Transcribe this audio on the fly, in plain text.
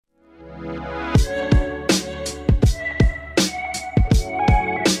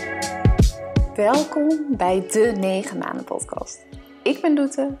Welkom bij de 9 maanden podcast. Ik ben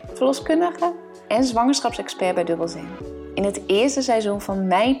Doete, verloskundige en zwangerschapsexpert bij Dubbelzin. In het eerste seizoen van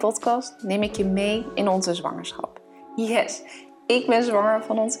mijn podcast neem ik je mee in onze zwangerschap. Yes, ik ben zwanger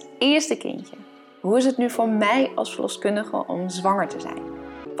van ons eerste kindje. Hoe is het nu voor mij als verloskundige om zwanger te zijn?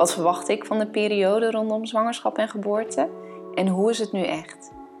 Wat verwacht ik van de periode rondom zwangerschap en geboorte? En hoe is het nu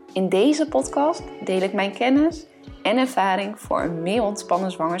echt? In deze podcast deel ik mijn kennis en ervaring voor een meer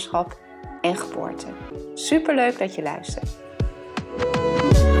ontspannen zwangerschap en geboorte. Superleuk dat je luistert.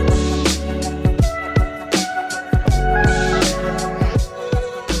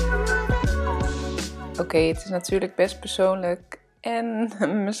 Oké, het is natuurlijk best persoonlijk en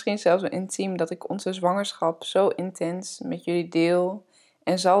misschien zelfs wel intiem dat ik onze zwangerschap zo intens met jullie deel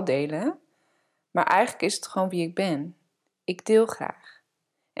en zal delen. Maar eigenlijk is het gewoon wie ik ben. Ik deel graag.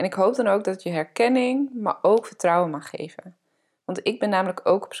 En ik hoop dan ook dat je herkenning, maar ook vertrouwen mag geven. Want ik ben namelijk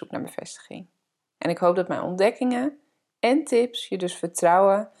ook op zoek naar bevestiging. En ik hoop dat mijn ontdekkingen en tips je dus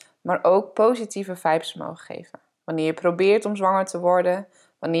vertrouwen, maar ook positieve vibes mogen geven. Wanneer je probeert om zwanger te worden,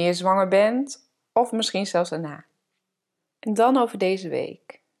 wanneer je zwanger bent of misschien zelfs daarna. En dan over deze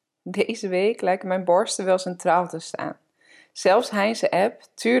week. Deze week lijken mijn borsten wel centraal te staan. Zelfs Heinz' app,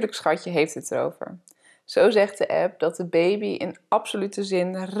 tuurlijk schatje, heeft het erover. Zo zegt de app dat de baby in absolute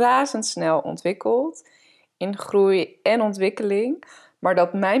zin razendsnel ontwikkelt, in groei en ontwikkeling, maar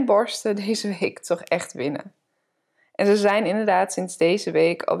dat mijn borsten deze week toch echt winnen. En ze zijn inderdaad sinds deze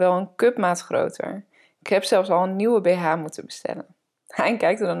week al wel een cupmaat groter. Ik heb zelfs al een nieuwe BH moeten bestellen. Hij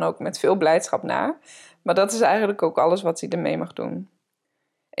kijkt er dan ook met veel blijdschap naar, maar dat is eigenlijk ook alles wat hij ermee mag doen.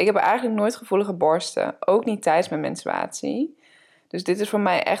 Ik heb eigenlijk nooit gevoelige borsten, ook niet tijdens mijn menstruatie. Dus dit is voor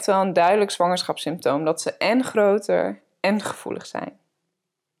mij echt wel een duidelijk zwangerschapssymptoom dat ze en groter en gevoelig zijn.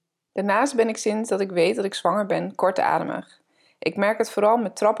 Daarnaast ben ik sinds dat ik weet dat ik zwanger ben kortademig. Ik merk het vooral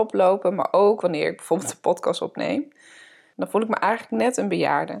met trap oplopen, maar ook wanneer ik bijvoorbeeld de podcast opneem. Dan voel ik me eigenlijk net een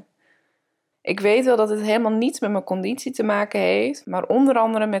bejaarde. Ik weet wel dat het helemaal niets met mijn conditie te maken heeft, maar onder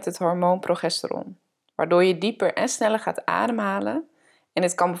andere met het hormoon progesteron. Waardoor je dieper en sneller gaat ademhalen. En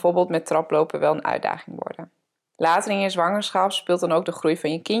dit kan bijvoorbeeld met traplopen wel een uitdaging worden. Later in je zwangerschap speelt dan ook de groei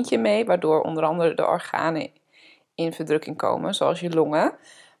van je kindje mee, waardoor onder andere de organen in verdrukking komen, zoals je longen.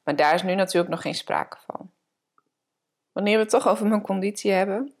 Maar daar is nu natuurlijk nog geen sprake van. Wanneer we het toch over mijn conditie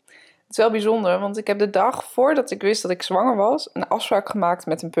hebben, het is wel bijzonder, want ik heb de dag voordat ik wist dat ik zwanger was, een afspraak gemaakt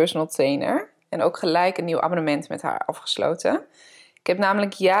met een personal trainer en ook gelijk een nieuw abonnement met haar afgesloten. Ik heb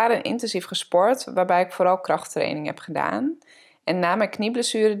namelijk jaren intensief gesport, waarbij ik vooral krachttraining heb gedaan. En na mijn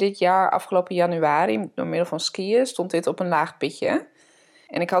knieblessure dit jaar, afgelopen januari, door middel van skiën, stond dit op een laag pitje.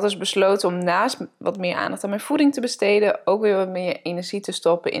 En ik had dus besloten om naast wat meer aandacht aan mijn voeding te besteden, ook weer wat meer energie te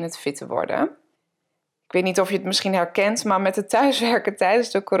stoppen in het fitter worden. Ik weet niet of je het misschien herkent, maar met het thuiswerken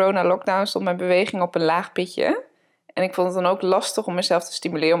tijdens de corona-lockdown stond mijn beweging op een laag pitje. En ik vond het dan ook lastig om mezelf te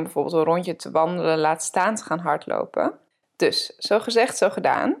stimuleren om bijvoorbeeld een rondje te wandelen, laat staan te gaan hardlopen. Dus, zo gezegd, zo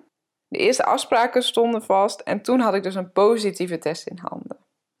gedaan. De eerste afspraken stonden vast en toen had ik dus een positieve test in handen.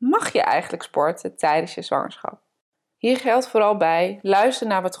 Mag je eigenlijk sporten tijdens je zwangerschap? Hier geldt vooral bij, luister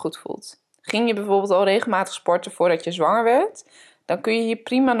naar wat goed voelt. Ging je bijvoorbeeld al regelmatig sporten voordat je zwanger werd, dan kun je hier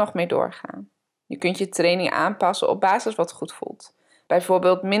prima nog mee doorgaan. Je kunt je training aanpassen op basis wat goed voelt.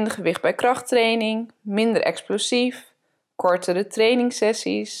 Bijvoorbeeld minder gewicht bij krachttraining, minder explosief, kortere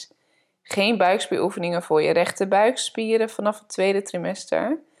trainingssessies, geen buikspieroefeningen voor je rechte buikspieren vanaf het tweede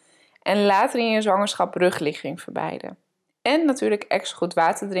trimester en later in je zwangerschap rugligging vermijden. En natuurlijk extra goed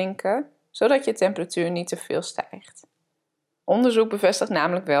water drinken, zodat je temperatuur niet te veel stijgt. Onderzoek bevestigt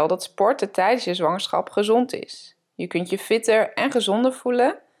namelijk wel dat sporten tijdens je zwangerschap gezond is. Je kunt je fitter en gezonder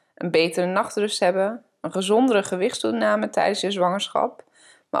voelen, een betere nachtrust hebben, een gezondere gewichtstoename tijdens je zwangerschap,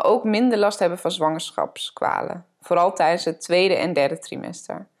 maar ook minder last hebben van zwangerschapskwalen, vooral tijdens het tweede en derde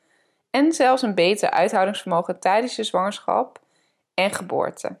trimester. En zelfs een beter uithoudingsvermogen tijdens je zwangerschap en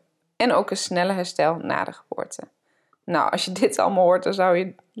geboorte. En ook een sneller herstel na de geboorte. Nou, als je dit allemaal hoort, dan zou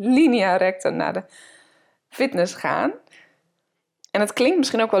je linea recta naar de fitness gaan. En het klinkt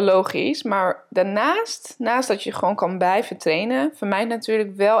misschien ook wel logisch, maar naast dat je gewoon kan blijven trainen, vermijd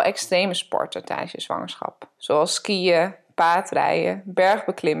natuurlijk wel extreme sporten tijdens je zwangerschap. Zoals skiën, paardrijden,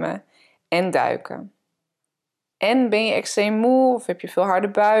 bergbeklimmen en duiken. En ben je extreem moe of heb je veel harde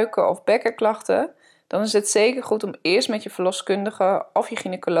buiken of bekkenklachten, dan is het zeker goed om eerst met je verloskundige of je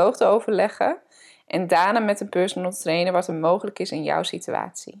gynaecoloog te overleggen en daarna met een personal trainer wat er mogelijk is in jouw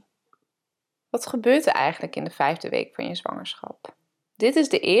situatie. Wat gebeurt er eigenlijk in de 5e week van je zwangerschap? Dit is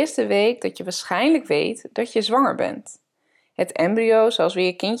de eerste week dat je waarschijnlijk weet dat je zwanger bent. Het embryo, zoals we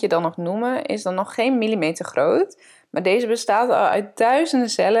je kindje dan nog noemen, is dan nog geen millimeter groot, Maar deze bestaat al uit duizenden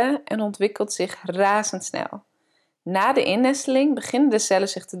cellen en ontwikkelt zich razendsnel. Na de innesteling beginnen de cellen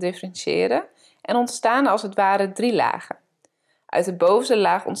zich te differentiëren en ontstaan als het ware 3 lagen. Uit de bovenste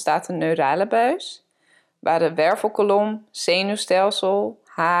laag ontstaat een neurale buis, waar de wervelkolom, zenuwstelsel,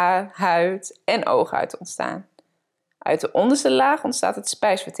 haar, huid en ogen uit ontstaan. Uit de onderste laag ontstaat het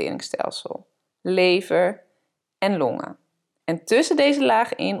spijsverteringsstelsel, lever en longen. En tussen deze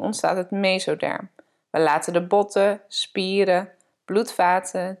lagen in ontstaat het mesoderm, waar later de botten, spieren,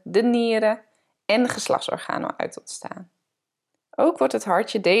 bloedvaten, de nieren en de geslachtsorganen uit ontstaan. Ook wordt het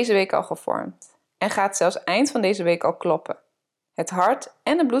hartje deze week al gevormd en gaat zelfs eind van deze week al kloppen. Het hart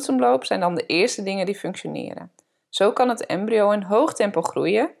en de bloedsomloop zijn dan de eerste dingen die functioneren. Zo kan het embryo in hoog tempo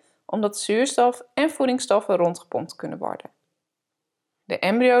groeien, omdat zuurstof en voedingsstoffen rondgepompt kunnen worden. De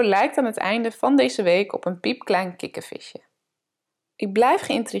embryo lijkt aan het einde van deze week op een piepklein kikkervisje. Ik blijf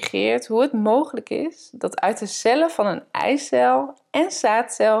geïntrigeerd hoe het mogelijk is dat uit de cellen van een eicel en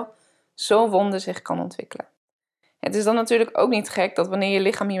zaadcel zo'n wonder zich kan ontwikkelen. Het is dan natuurlijk ook niet gek dat wanneer je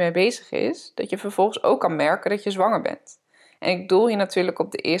lichaam hiermee bezig is, dat je vervolgens ook kan merken dat je zwanger bent. En ik doel hier natuurlijk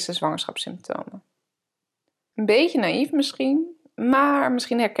op de eerste zwangerschapssymptomen. Een beetje naïef misschien, maar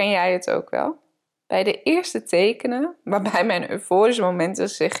misschien herken jij het ook wel. Bij de eerste tekenen, waarbij mijn euforische momenten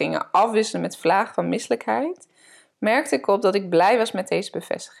zich gingen afwisselen met vlagen van misselijkheid, merkte ik op dat ik blij was met deze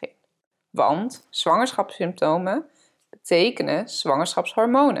bevestiging. Want zwangerschapssymptomen betekenen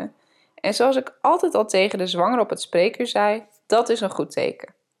zwangerschapshormonen. En zoals ik altijd al tegen de zwanger op het spreekuur zei, dat is een goed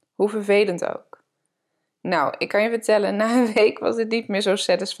teken. Hoe vervelend ook. Nou, ik kan je vertellen, na een week was het niet meer zo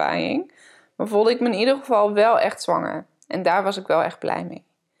satisfying, maar voelde ik me in ieder geval wel echt zwanger. En daar was ik wel echt blij mee.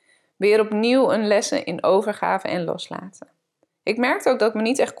 Weer opnieuw een lessen in overgave en loslaten. Ik merkte ook dat ik me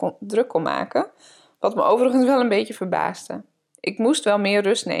niet echt druk kon maken, wat me overigens wel een beetje verbaasde. Ik moest wel meer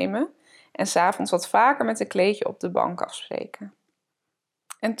rust nemen en 's avonds wat vaker met een kleedje op de bank afspreken.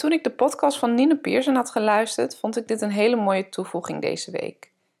 En toen ik de podcast van Nina Pierson had geluisterd, vond ik dit een hele mooie toevoeging deze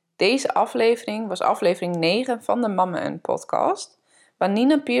week. Deze aflevering was aflevering 9 van de Mama & podcast, waar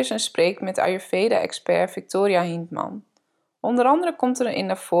Nina Pierson spreekt met Ayurveda-expert Victoria Hindman. Onder andere komt erin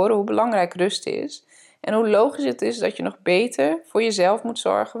naar voren hoe belangrijk rust is en hoe logisch het is dat je nog beter voor jezelf moet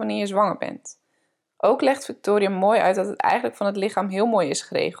zorgen wanneer je zwanger bent. Ook legt Victoria mooi uit dat het eigenlijk van het lichaam heel mooi is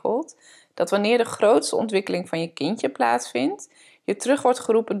geregeld, dat wanneer de grootste ontwikkeling van je kindje plaatsvindt, je terug wordt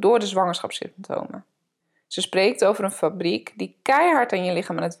geroepen door de zwangerschapssymptomen. Ze spreekt over een fabriek die keihard aan je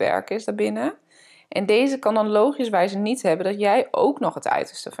lichaam aan het werken is daarbinnen. En deze kan dan logischwijze niet hebben dat jij ook nog het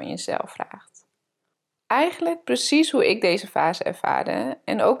uiterste van jezelf vraagt. Eigenlijk precies hoe ik deze fase ervaarde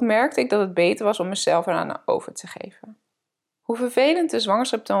en ook merkte ik dat het beter was om mezelf eraan over te geven. Hoe vervelend de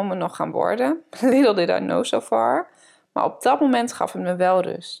zwangerschapssymptomen nog gaan worden, little did I know so far, maar op dat moment gaf het me wel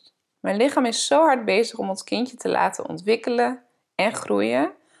rust. Mijn lichaam is zo hard bezig om ons kindje te laten ontwikkelen en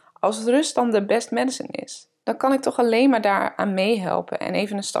groeien, als rust dan de best medicine is. Dan kan ik toch alleen maar daaraan meehelpen en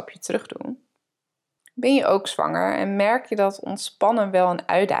even een stapje terug doen. Ben je ook zwanger en merk je dat ontspannen wel een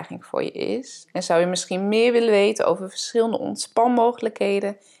uitdaging voor je is? En zou je misschien meer willen weten over verschillende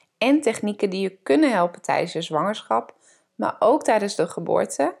ontspanmogelijkheden en technieken die je kunnen helpen tijdens je zwangerschap, maar ook tijdens de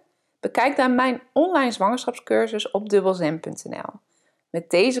geboorte? Bekijk dan mijn online zwangerschapscursus op dubbelzen.nl. Met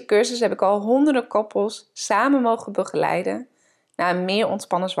deze cursus heb ik al honderden koppels samen mogen begeleiden naar een meer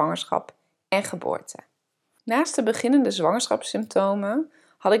ontspannen zwangerschap en geboorte. Naast de beginnende zwangerschapssymptomen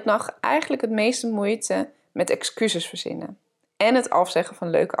had ik nog eigenlijk het meeste moeite met excuses verzinnen en het afzeggen van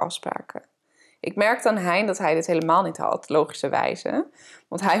leuke afspraken. Ik merkte aan Hein dat hij dit helemaal niet had, logischerwijze,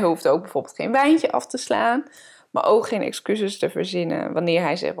 want hij hoefde ook bijvoorbeeld geen wijntje af te slaan, maar ook geen excuses te verzinnen wanneer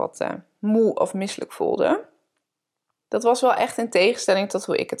hij zich wat moe of misselijk voelde. Dat was wel echt in tegenstelling tot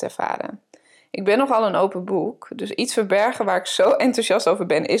hoe ik het ervaarde. Ik ben nogal een open boek, dus iets verbergen waar ik zo enthousiast over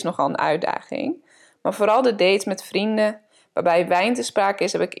ben is nogal een uitdaging. Maar vooral de dates met vrienden, waarbij wijn te sprake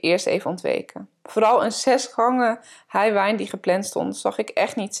is, heb ik eerst even ontweken. Vooral een 6 gangen high wine die gepland stond, zag ik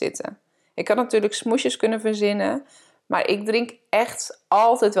echt niet zitten. Ik had natuurlijk smoesjes kunnen verzinnen, maar ik drink echt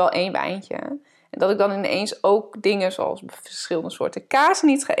altijd wel 1 wijntje. En dat ik dan ineens ook dingen zoals verschillende soorten kaas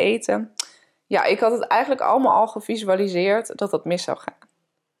niet ga eten. Ja, ik had het eigenlijk allemaal al gevisualiseerd dat dat mis zou gaan.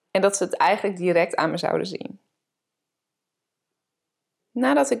 En dat ze het eigenlijk direct aan me zouden zien.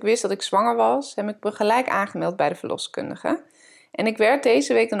 Nadat ik wist dat ik zwanger was, heb ik me gelijk aangemeld bij de verloskundige. En ik werd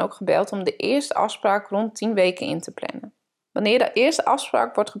deze week dan ook gebeld om de eerste afspraak rond 10 weken in te plannen. Wanneer de eerste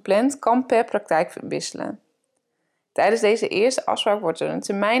afspraak wordt gepland, kan per praktijk wisselen. Tijdens deze eerste afspraak wordt er een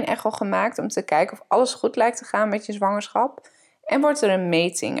termijn-echo gemaakt om te kijken of alles goed lijkt te gaan met je zwangerschap. En wordt er een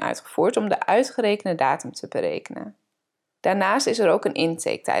meting uitgevoerd om de uitgerekende datum te berekenen. Daarnaast is er ook een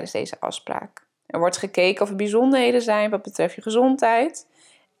intake tijdens deze afspraak. Er wordt gekeken of er bijzonderheden zijn wat betreft je gezondheid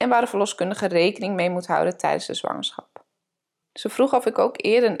en waar de verloskundige rekening mee moet houden tijdens de zwangerschap. Ze vroeg of ik ook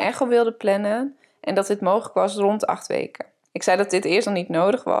eerder een echo wilde plannen en dat dit mogelijk was rond 8 weken. Ik zei dat dit eerst nog niet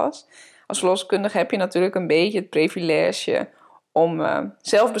nodig was. Als verloskundige heb je natuurlijk een beetje het privilege om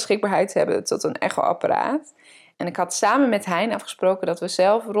zelf beschikbaarheid te hebben tot een echoapparaat. En ik had samen met Hein afgesproken dat we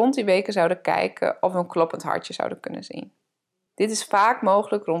zelf rond die weken zouden kijken of we een kloppend hartje zouden kunnen zien. Dit is vaak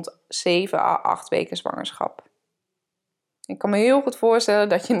mogelijk rond 7 à 8 weken zwangerschap. Ik kan me heel goed voorstellen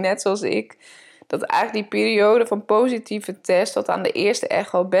dat je net zoals ik, dat eigenlijk die periode van positieve test tot aan de eerste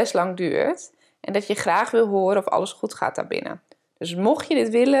echo best lang duurt. En dat je graag wil horen of alles goed gaat daarbinnen. Dus mocht je dit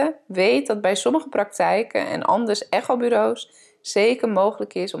willen, weet dat bij sommige praktijken en anders echobureaus zeker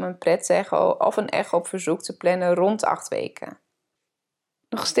mogelijk is om een pret-echo of een echo op verzoek te plannen rond 8 weken.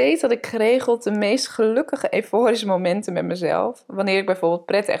 Nog steeds had ik geregeld de meest gelukkige euforische momenten met mezelf, wanneer ik bijvoorbeeld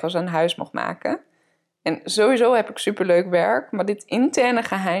pret-echo's aan huis mocht maken. En sowieso heb ik superleuk werk, maar dit interne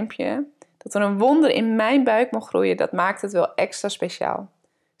geheimpje, dat er een wonder in mijn buik mocht groeien, dat maakt het wel extra speciaal.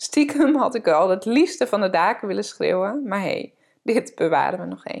 Stiekem had ik al het liefste van de daken willen schreeuwen, maar hey, dit bewaren we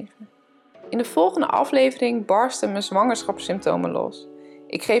nog even. In de volgende aflevering barsten mijn zwangerschapssymptomen los.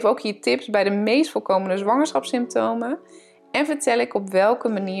 Ik geef ook hier tips bij de meest voorkomende zwangerschapssymptomen en vertel ik op welke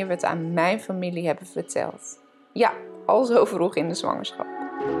manier we het aan mijn familie hebben verteld. Ja, al zo vroeg in de zwangerschap.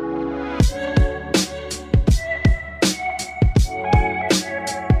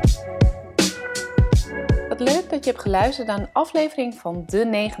 Wat leuk dat je hebt geluisterd naar een aflevering van de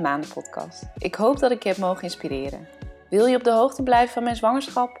 9 Maanden podcast. Ik hoop dat ik je heb mogen inspireren. Wil je op de hoogte blijven van mijn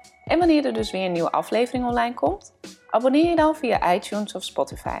zwangerschap en wanneer er dus weer een nieuwe aflevering online komt? Abonneer je dan via iTunes of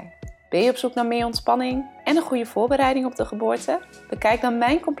Spotify. Ben je op zoek naar meer ontspanning en een goede voorbereiding op de geboorte? Bekijk dan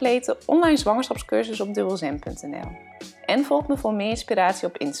mijn complete online zwangerschapscursus op dubbelzen.nl. En volg me voor meer inspiratie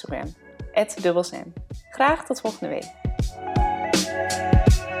op Instagram, @dubbelzen. Graag tot volgende week.